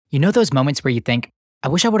You know those moments where you think, I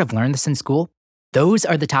wish I would have learned this in school? Those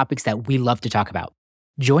are the topics that we love to talk about.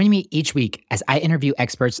 Join me each week as I interview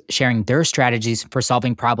experts sharing their strategies for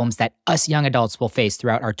solving problems that us young adults will face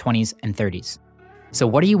throughout our 20s and 30s. So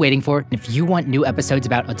what are you waiting for? If you want new episodes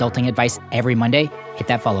about adulting advice every Monday, hit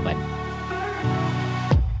that follow button.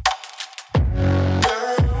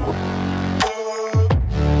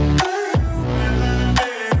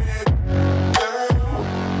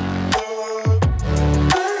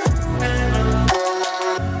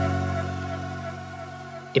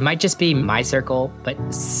 It might just be my circle, but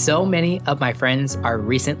so many of my friends are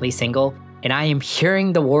recently single, and I am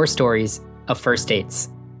hearing the war stories of first dates.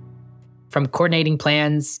 From coordinating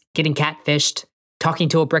plans, getting catfished, talking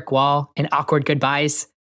to a brick wall, and awkward goodbyes,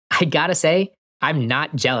 I gotta say, I'm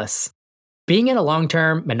not jealous. Being in a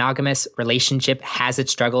long-term monogamous relationship has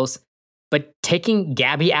its struggles, but taking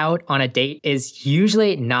Gabby out on a date is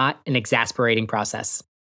usually not an exasperating process.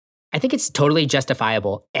 I think it's totally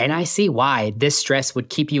justifiable, and I see why this stress would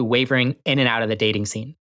keep you wavering in and out of the dating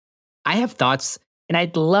scene. I have thoughts, and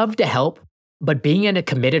I'd love to help, but being in a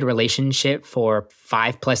committed relationship for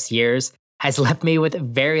 5+ years has left me with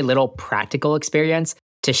very little practical experience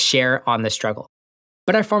to share on the struggle.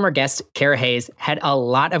 But our former guest, Cara Hayes, had a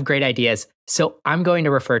lot of great ideas, so I'm going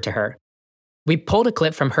to refer to her. We pulled a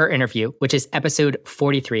clip from her interview, which is episode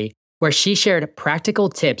 43, where she shared practical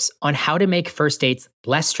tips on how to make first dates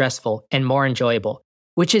less stressful and more enjoyable,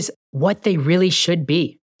 which is what they really should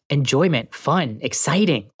be. Enjoyment, fun,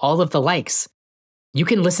 exciting, all of the likes. You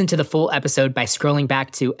can listen to the full episode by scrolling back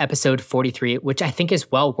to episode 43, which I think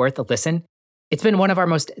is well worth a listen. It's been one of our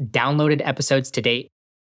most downloaded episodes to date.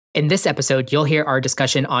 In this episode, you'll hear our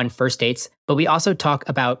discussion on first dates, but we also talk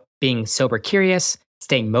about being sober curious,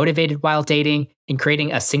 staying motivated while dating, and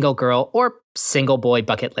creating a single girl or single boy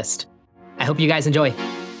bucket list. I hope you guys enjoy.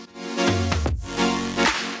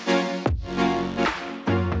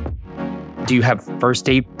 Do you have first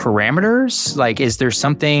date parameters? Like, is there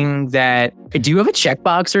something that, do you have a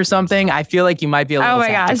checkbox or something? I feel like you might be a little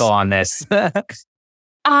tactical on this.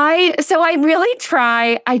 I really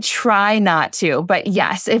try not to, but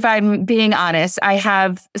yes, if I'm being honest,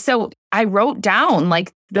 I wrote down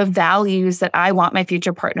like the values that I want my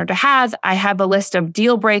future partner to have. I have a list of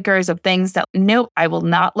deal breakers of things that, nope, I will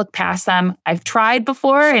not look past them. I've tried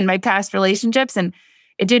before in my past relationships and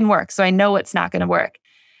it didn't work. So I know it's not going to work.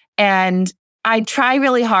 And I try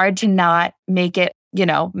really hard to not make it,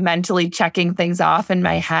 mentally checking things off in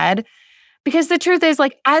my head. Because the truth is,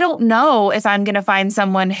 like, I don't know if I'm going to find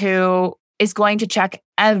someone who is going to check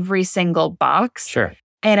every single box. Sure.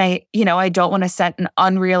 And I don't want to set an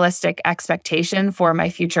unrealistic expectation for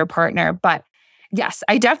my future partner. But yes,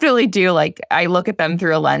 I definitely do. Like, I look at them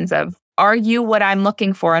through a lens of, are you what I'm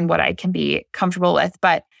looking for and what I can be comfortable with?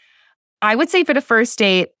 But I would say for the first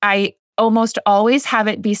date, I almost always have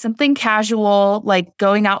it be something casual, like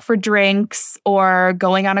going out for drinks or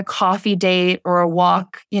going on a coffee date or a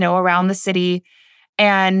walk, around the city.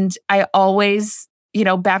 And I always,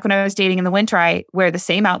 back when I was dating in the winter, I wear the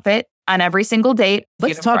same outfit on every single date.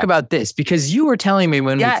 Let's talk about this, because you were telling me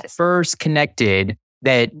when we first connected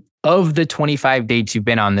that of the 25 dates you've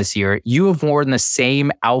been on this year, you have worn the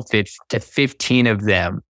same outfit to 15 of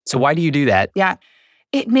them. So why do you do that? Yeah.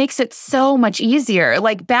 It makes it so much easier.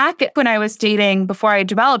 Like back when I was dating, before I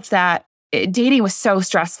developed that, dating was so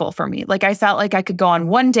stressful for me. Like I felt like I could go on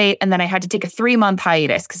one date and then I had to take a 3-month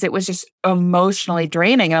hiatus because it was just emotionally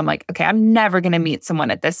draining. And I'm like, okay, I'm never going to meet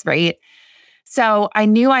someone at this rate. So I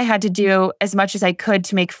knew I had to do as much as I could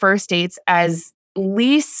to make first dates as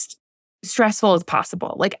least stressful as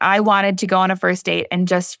possible. Like I wanted to go on a first date and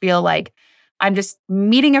just feel like I'm just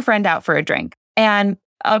meeting a friend out for a drink. And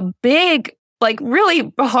a big,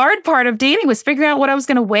 really hard part of dating was figuring out what I was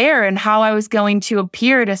going to wear and how I was going to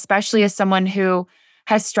appear, especially as someone who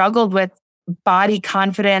has struggled with body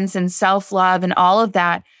confidence and self-love and all of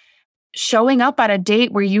that. Showing up at a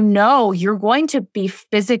date where you're going to be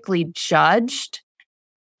physically judged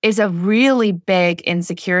is a really big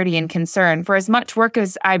insecurity and concern. For as much work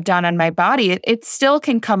as I've done on my body, it still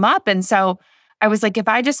can come up. And so I was like, if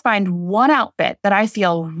I just find one outfit that I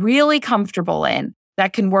feel really comfortable in,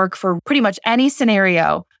 that can work for pretty much any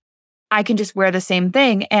scenario, I can just wear the same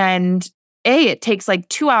thing. And it takes like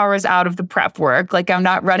 2 hours out of the prep work. Like I'm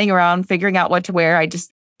not running around figuring out what to wear. I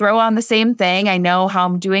just throw on the same thing. I know how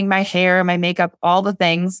I'm doing my hair, my makeup, all the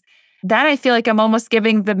things. Then I feel like I'm almost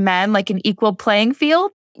giving the men like an equal playing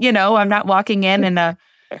field. I'm not walking in a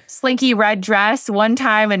slinky red dress one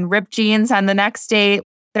time and ripped jeans on the next date.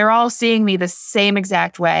 They're all seeing me the same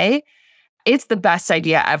exact way. It's the best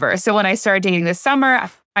idea ever. So when I started dating this summer,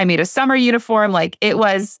 I made a summer uniform. Like it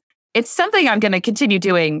was it's something I'm going to continue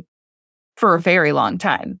doing for a very long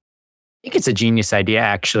time. I think it's a genius idea,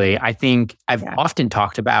 actually. I think I've often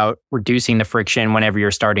talked about reducing the friction whenever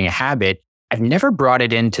you're starting a habit. I've never brought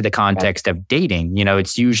it into the context of dating.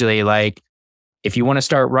 It's usually like, if you want to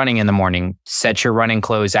start running in the morning, set your running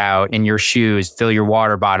clothes out in your shoes, fill your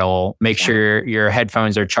water bottle, make sure your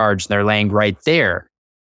headphones are charged, they're laying right there.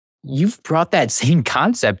 You've brought that same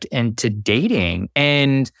concept into dating.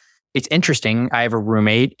 And it's interesting. I have a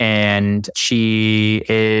roommate and she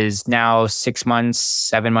is now 6 months,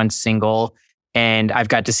 7 months single. And I've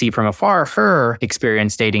got to see from afar her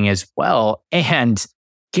experience dating as well. And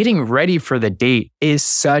getting ready for the date is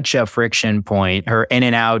such a friction point. Her in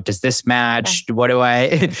and out, does this match? What do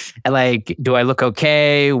I like? Do I look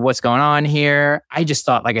okay? What's going on here? I just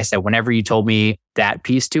thought, like I said, whenever you told me that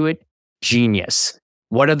piece to it, genius.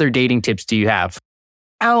 What other dating tips do you have?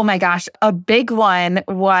 Oh my gosh. A big one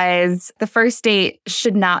was the first date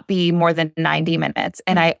should not be more than 90 minutes.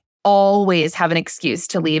 And I always have an excuse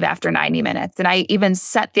to leave after 90 minutes. And I even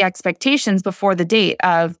set the expectations before the date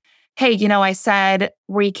of, hey, I said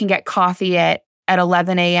we can get coffee at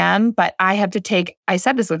 11 a.m., but I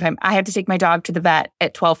said this one time, I have to take my dog to the vet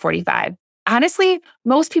at 12:45. Honestly,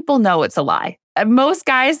 most people know it's a lie. Most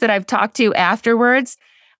guys that I've talked to afterwards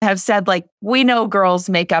have said, like, we know girls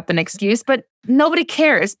make up an excuse, but nobody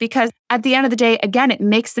cares because at the end of the day, again, it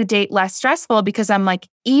makes the date less stressful because I'm like,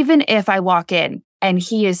 even if I walk in and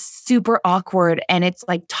he is super awkward and it's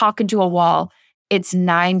like talking to a wall, it's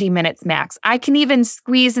 90 minutes max. I can even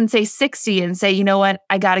squeeze and say 60 and say, you know what,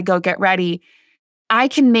 I got to go get ready. I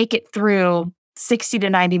can make it through 60 to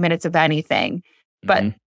 90 minutes of anything. But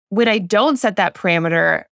when I don't set that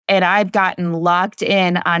parameter, and I've gotten locked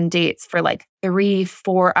in on dates for like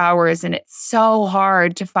 3-4 hours, and it's so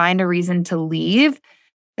hard to find a reason to leave.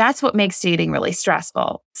 That's what makes dating really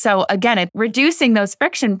stressful. So again, reducing those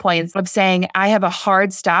friction points of saying, I have a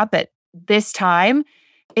hard stop at this time,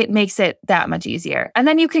 it makes it that much easier. And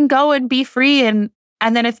then you can go and be free. And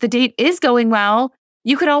then if the date is going well,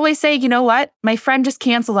 you could always say, you know what, my friend just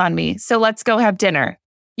canceled on me, so let's go have dinner.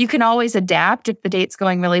 You can always adapt if the date's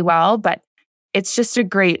going really well, but it's just a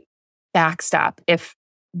great backstop if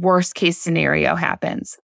worst case scenario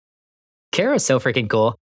happens. Cara's so freaking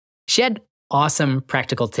cool. She had awesome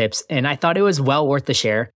practical tips, and I thought it was well worth the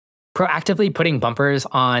share. Proactively putting bumpers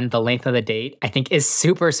on the length of the date, I think, is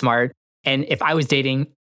super smart. And if I was dating,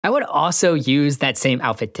 I would also use that same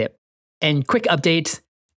outfit tip. And quick update,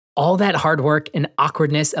 all that hard work and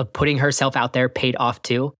awkwardness of putting herself out there paid off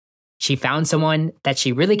too. She found someone that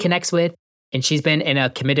she really connects with, and she's been in a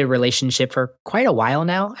committed relationship for quite a while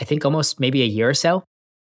now. I think almost maybe a year or so.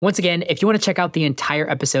 Once again, if you want to check out the entire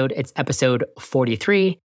episode, it's episode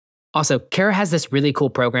 43. Also, Cara has this really cool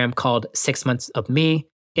program called 6 Months of Me.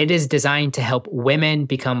 It is designed to help women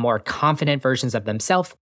become more confident versions of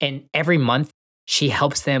themselves. And every month, she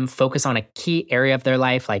helps them focus on a key area of their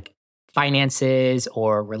life, like finances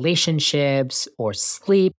or relationships or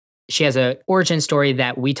sleep. She has an origin story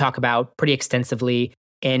that we talk about pretty extensively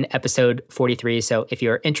in episode 43. So if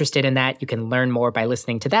you're interested in that, you can learn more by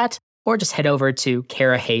listening to that, or just head over to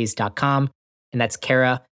carahayes.com. And that's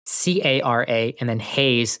Cara, C-A-R-A, and then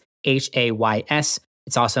Hayes, H-A-Y-S.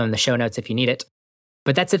 It's also in the show notes if you need it.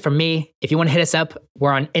 But that's it from me. If you want to hit us up,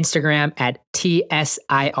 we're on Instagram at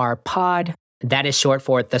TSIRPod. That is short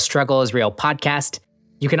for The Struggle is Real Podcast.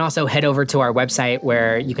 You can also head over to our website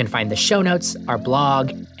where you can find the show notes, our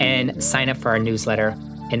blog, and sign up for our newsletter.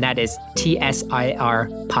 And that is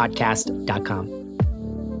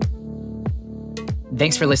tsirpodcast.com.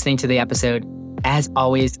 Thanks for listening to the episode. As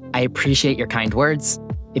always, I appreciate your kind words.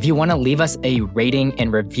 If you want to leave us a rating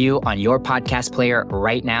and review on your podcast player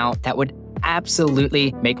right now, that would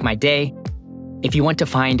absolutely make my day. If you want to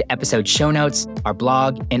find episode show notes, our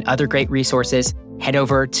blog, and other great resources, head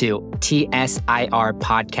over to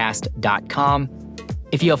tsirpodcast.com.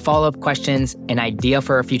 If you have follow-up questions, an idea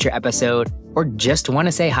for a future episode, or just want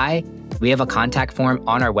to say hi, we have a contact form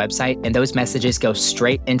on our website, and those messages go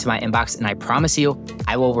straight into my inbox, and I promise you,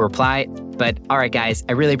 I will reply. But all right, guys,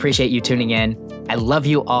 I really appreciate you tuning in. I love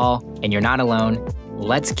you all, and you're not alone.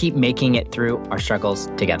 Let's keep making it through our struggles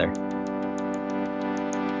together.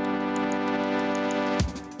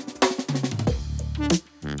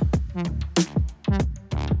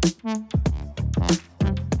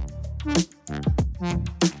 Mm-hmm.